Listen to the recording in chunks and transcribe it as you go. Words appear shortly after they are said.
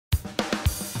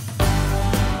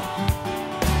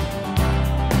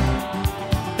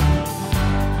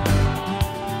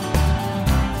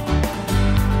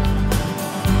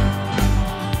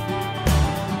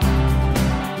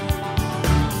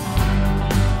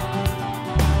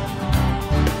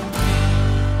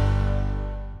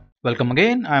Welcome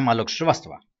again, I am Alok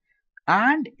Srivastava.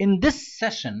 And in this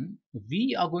session,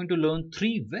 we are going to learn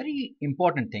three very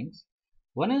important things.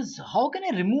 One is how can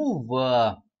I remove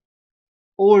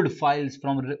old files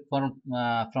from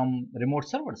remote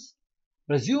servers?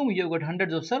 Presume you've got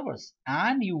hundreds of servers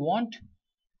and you want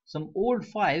some old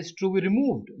files to be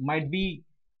removed. Might be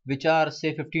which are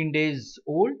say 15 days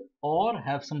old or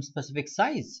have some specific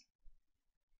size.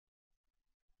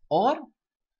 Or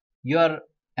your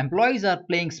employees are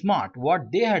playing smart. What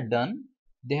they had done,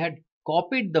 they had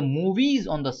copied the movies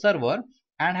on the server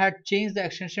and had changed the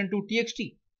extension to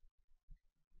txt.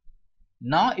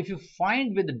 Now if you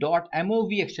find with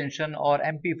 .mov extension or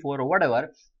mp4 or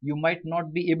whatever, you might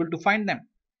not be able to find them,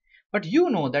 but you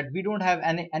know that we don't have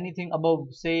anything above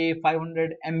say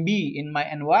 500 MB in my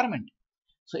environment.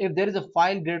 So if there is a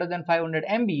file greater than 500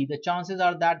 MB, the chances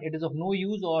are that it is of no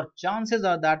use, or chances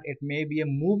are that it may be a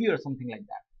movie or something like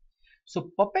that.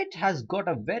 So Puppet has got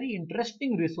a very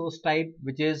interesting resource type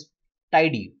which is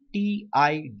tidy,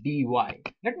 T-I-D-Y.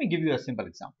 Let me give you a simple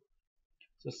example.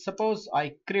 So suppose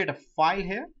I create a file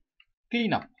here,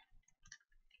 cleanup.pp,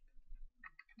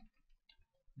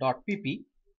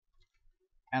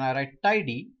 and I write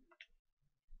tidy,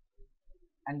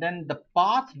 and then the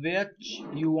path which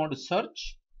you want to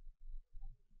search,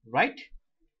 right?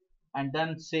 And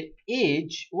then say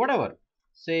age, whatever,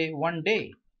 say 1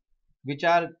 day, which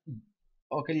are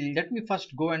okay. Let me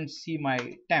first go and see my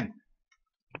temp.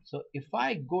 So if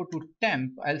I go to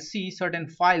temp, I'll see certain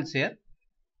files here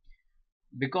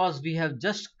because we have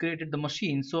just created the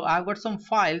machine. So I've got some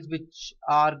files which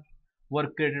were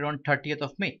created on 30th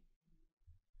of May.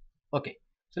 Okay,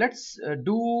 so let's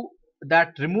do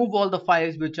that. Remove all the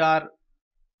files which are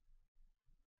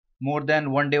more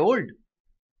than 1 day old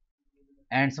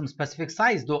and some specific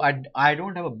size, though I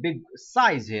don't have a big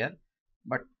size here,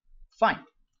 but fine.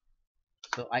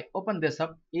 So I open this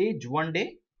up, age 1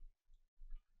 day.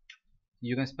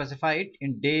 You can specify it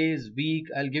in days, week.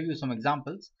 I'll give you some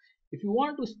examples. If you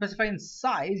want to specify in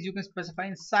size, you can specify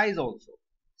in size also.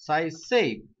 Size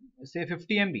say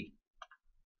 50 MB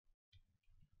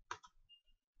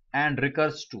and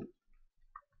recurs true.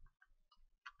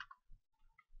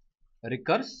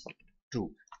 Recurs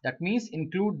true. That means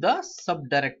include the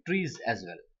subdirectories as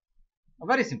well.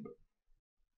 Very simple.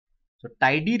 So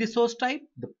tidy resource type,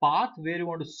 the path where you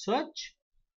want to search,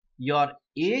 your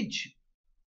age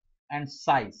and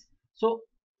size. So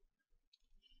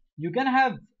you can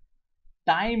have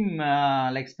time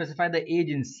like specify the age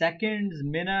in seconds,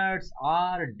 minutes,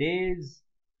 hour, days.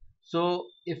 So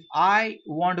if I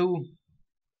want to,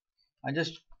 I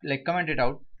just like comment it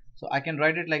out. So I can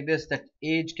write it like this, that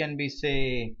age can be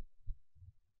say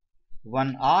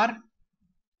 1 hour,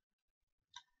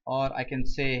 or I can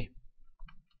say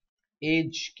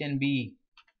age can be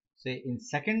say in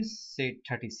seconds, say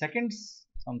 30 seconds,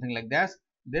 something like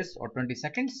this or 20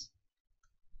 seconds.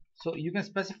 So you can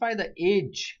specify the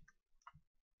age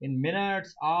in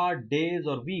minutes, hour, days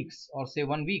or weeks, or say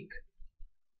 1 week,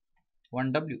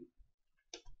 1W,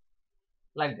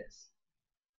 like this,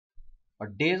 or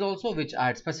days also, which I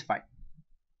had specified.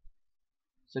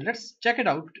 So let's check it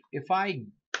out. If I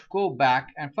go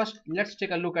back and first let's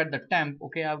take a look at the temp.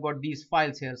 Okay, I've got these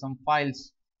files here. Some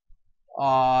files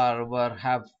have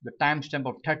the timestamp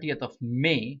of 30th of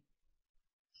May.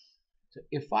 So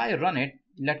if I run it,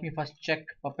 let me first check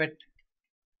Puppet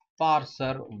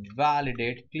parser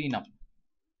validate cleanup,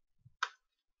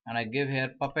 and I give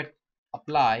here Puppet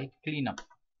apply cleanup.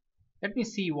 Let me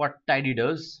see what tidy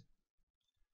does.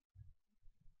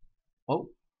 Oh,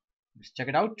 let's check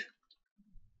it out.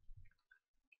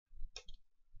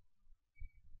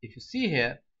 If you see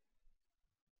here,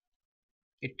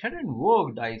 it hadn't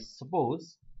worked, I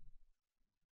suppose.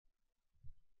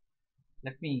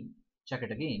 Let me check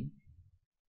it again.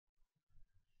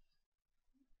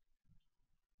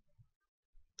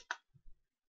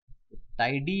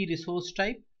 Tidy resource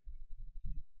type,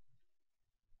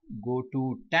 go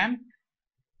to temp,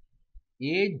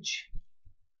 age,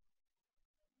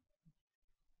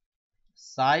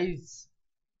 size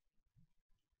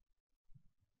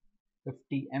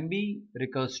 50 MB,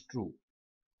 recurs true.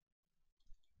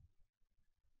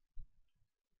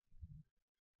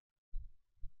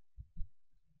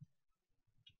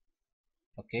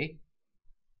 Okay,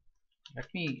 let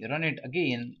me run it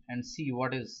again and see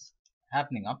what is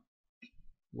happening up.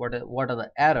 What are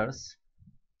the errors?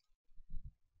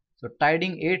 So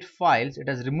tidying 8 files, it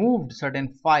has removed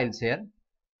certain files here.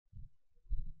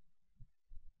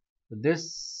 So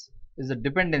this is a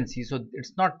dependency, so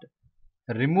it's not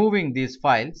removing these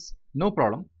files, no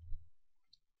problem,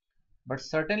 but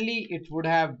certainly it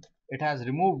has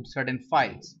removed certain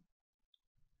files.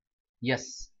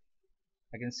 Yes,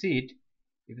 I can see it.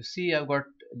 If you see, I've got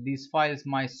these files,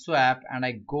 my swap, and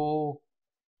I go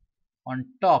on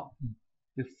top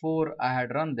before I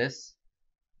had run this.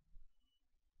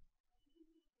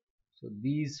 So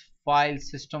these files,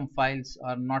 system files,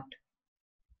 are not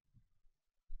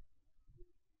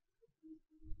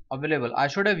available. I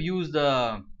should have used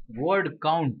the word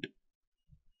count,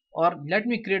 or let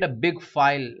me create a big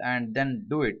file and then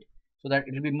do it, so that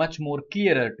it will be much more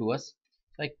clearer to us.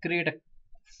 So I create a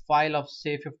file of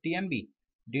say 50 MB,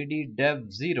 dd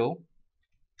dev 0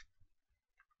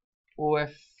 of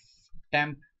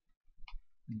temp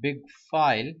big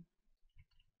file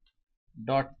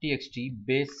dot txt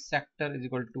base sector is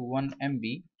equal to 1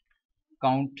 MB,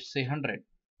 count say 100.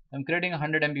 I'm creating a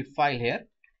 100 MB file here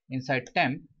inside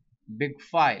temp big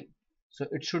file, so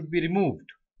it should be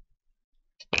removed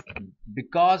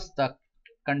because the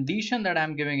condition that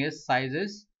I'm giving is size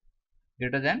is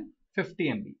greater than 50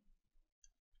 MB.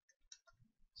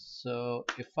 So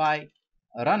if I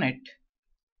run it,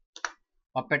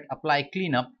 Puppet apply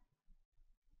cleanup,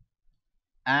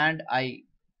 and I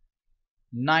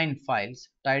 9 files,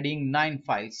 tidying 9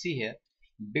 files. See here,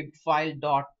 big file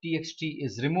dot txt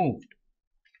is removed,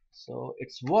 so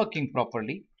it's working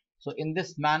properly. So in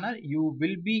this manner you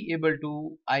will be able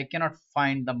to, I cannot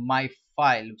find the my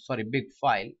file, sorry, big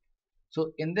file.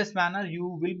 So in this manner you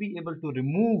will be able to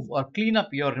remove or clean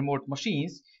up your remote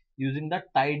machines using the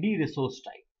tidy resource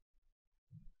type.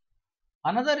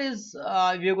 Another is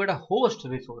we have got a host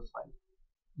resource file.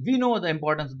 We know the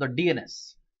importance of the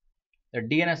DNS. The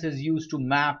DNS is used to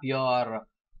map your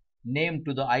name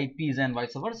to the IPs and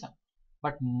vice versa.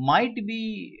 But might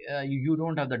be you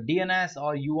don't have the DNS,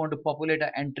 or you want to populate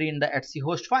an entry in the etc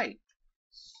host file.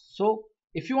 So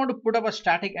if you want to put up a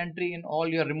static entry in all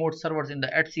your remote servers in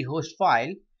the etc host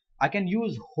file, I can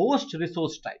use host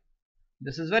resource type.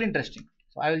 This is very interesting.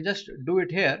 So I will just do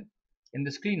it here in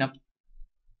this cleanup,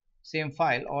 same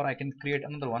file, or I can create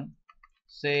another one,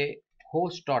 say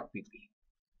host.pp.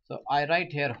 So I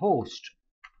write here host,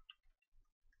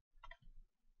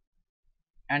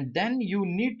 and then you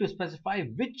need to specify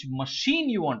which machine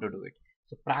you want to do it.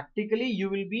 So practically you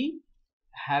will be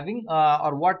having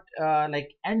or what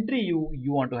like entry you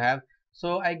want to have.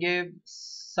 So I gave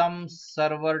some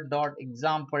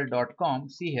server.example.com,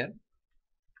 see here,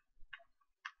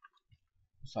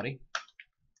 sorry,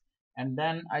 and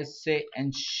then I say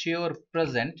ensure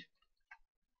present,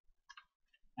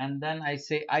 and then I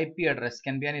say IP address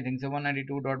can be anything, so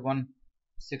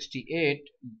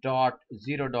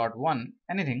 192.168.0.1,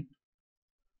 anything,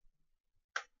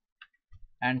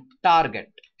 and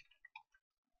target,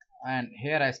 and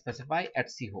here I specify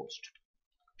etc host.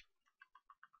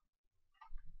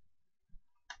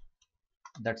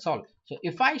 That's all. So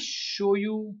if I show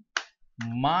you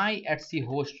my etc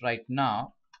host right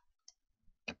now,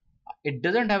 it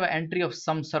doesn't have an entry of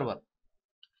some server,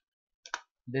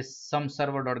 this some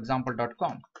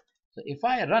server.example.com. So if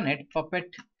I run it,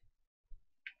 Puppet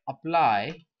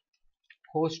apply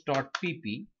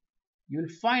host.pp, you will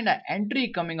find an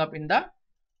entry coming up in the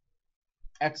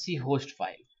etc host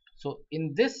file. So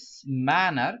in this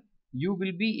manner you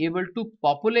will be able to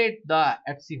populate the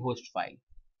etc host file.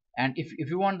 And if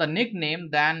you want the nickname,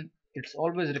 then it's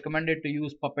always recommended to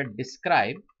use Puppet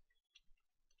describe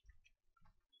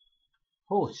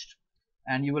host,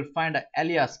 and you will find an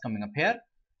alias coming up here.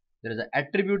 There is an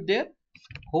attribute there,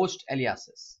 host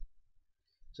aliases.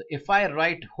 So if I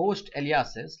write host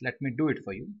aliases, let me do it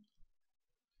for you.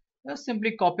 Just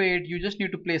simply copy it. You just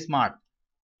need to play smart.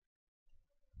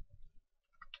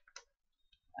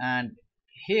 And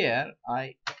here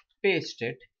I paste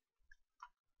it,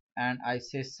 and I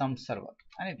say some server,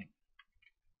 anything.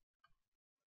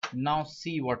 Now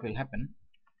see what will happen.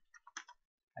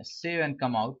 I save and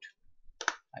come out.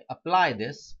 I apply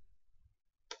this,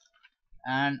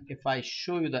 and if I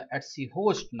show you the etc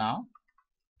host now,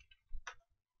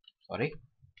 sorry,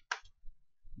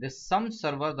 this some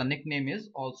server, the nickname is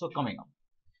also coming up.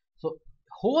 So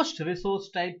host resource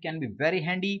type can be very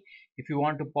handy if you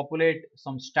want to populate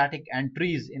some static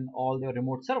entries in all your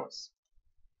remote servers.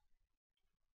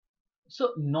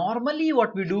 So normally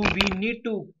what we do, we need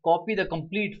to copy the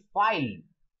complete file,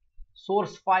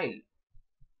 source file.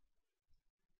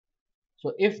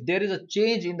 So if there is a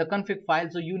change in the config file,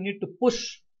 so you need to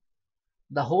push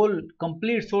the whole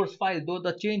complete source file, though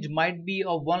the change might be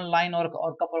of one line or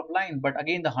couple of lines, but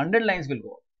again the 100 lines will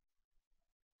go.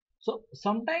 So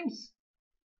sometimes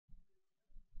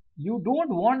you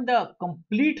don't want the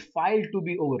complete file to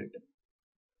be overwritten.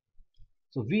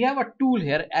 So we have a tool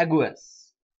here,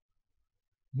 Augeas,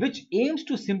 which aims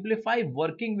to simplify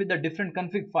working with the different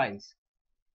config files,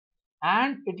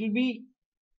 and it will be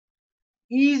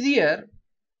easier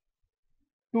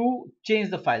to change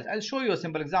the files. I'll show you a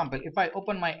simple example. If I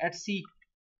open my etc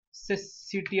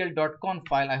sysctl.conf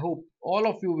file, I hope all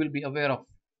of you will be aware of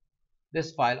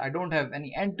this file. I don't have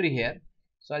any entry here,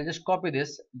 so I'll just copy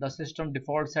this. The system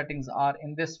default settings are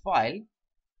in this file,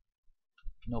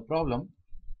 no problem.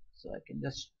 So I can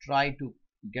just try to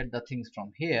get the things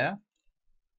from here.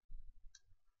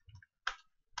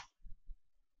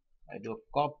 I do a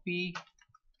copy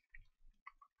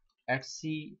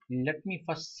etc. Let me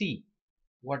first see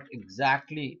what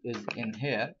exactly is in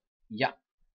here. Yeah,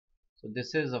 so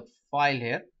this is a file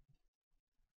here,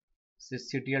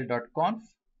 sysctl.conf.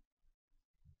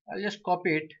 I'll just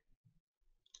copy it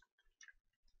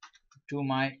to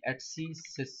my etc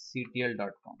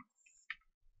sysctl.conf.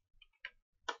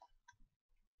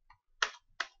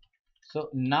 So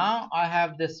now I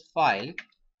have this file.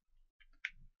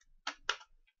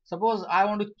 Suppose I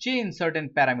want to change certain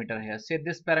parameter here. Say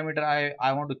this parameter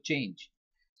I want to change.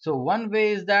 So one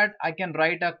way is that I can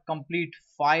write a complete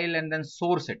file and then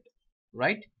source it,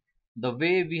 right? The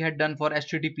way we had done for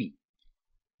HTTP.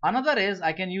 Another is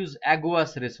I can use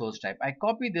Augeas resource type. I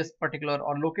copy this particular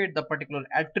or locate the particular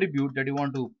attribute that you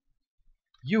want to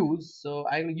use. So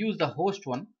I will use the host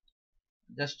one.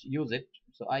 Just use it.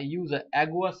 So I use a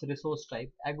Augeas resource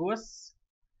type. Augeas,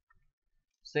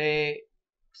 say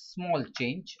small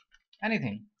change,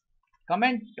 anything.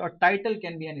 Comment or title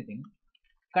can be anything.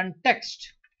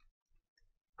 Context.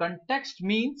 Context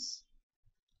means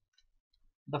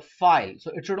the file.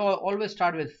 So it should always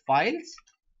start with files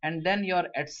and then your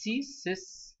etc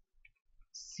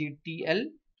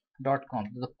sysctl.conf.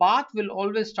 The path will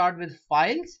always start with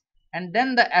files and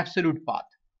then the absolute path,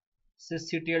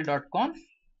 sysctl.conf,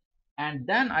 and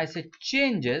then I say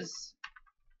changes.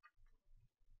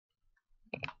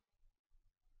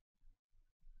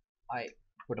 I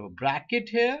put a bracket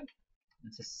here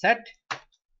and say set,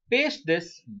 paste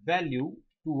this value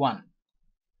to 1.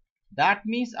 That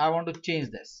means I want to change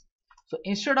this. So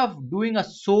instead of doing a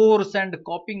source and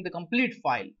copying the complete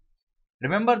file,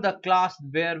 remember the class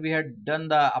where we had done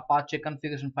the Apache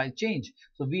configuration file change.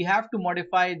 So we have to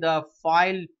modify the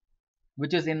file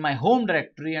which is in my home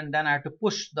directory and then I have to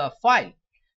push the file.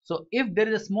 So if there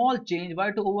is a small change,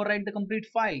 why to overwrite the complete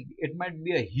file? It might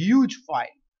be a huge file.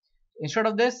 Instead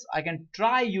of this, I can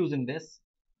try using this.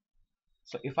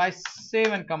 So if I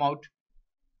save and come out,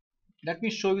 let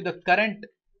me show you the current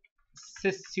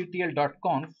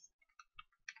sysctl.conf.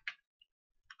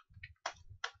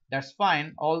 That's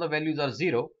fine. All the values are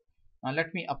 0. Now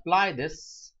let me apply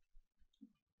this.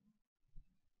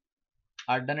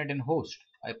 I've done it in host,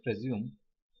 I presume.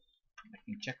 Let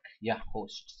me check. Yeah,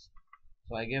 hosts.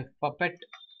 So I give puppet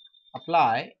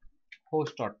apply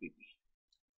host.pp.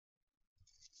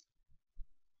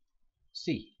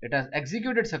 See, it has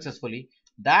executed successfully.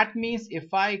 That means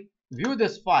if I view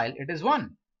this file, it is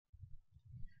 1.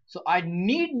 So I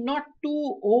need not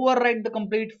to overwrite the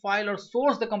complete file or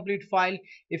source the complete file.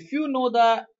 If you know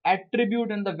the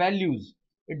attribute and the values,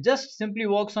 it just simply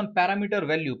works on parameter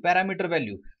value.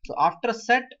 So after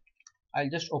set, I'll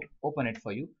just open it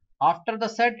for you. After the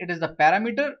set, it is the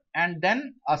parameter and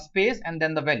then a space and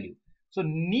then the value. So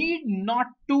need not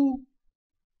to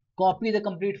copy the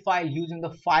complete file using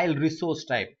the file resource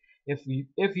type. If you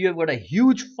have got a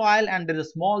huge file and there is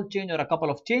a small change or a couple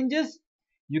of changes,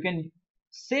 you can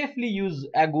safely use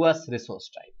Augeas resource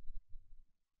type.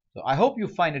 So I hope you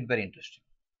find it very interesting.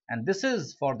 And this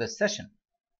is for this session.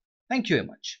 Thank you very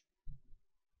much.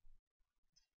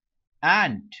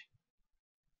 And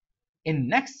in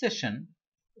next session,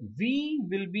 we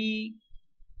will be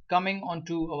coming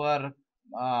onto our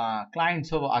client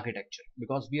server architecture,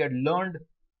 because we had learned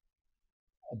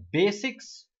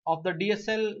basics of the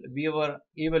DSL. We were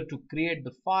able to create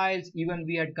the files, even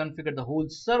we had configured the whole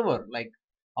server like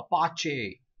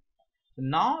Apache.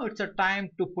 Now it's a time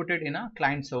to put it in a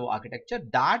client server architecture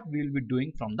that we will be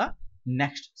doing from the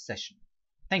next session.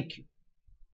 Thank you.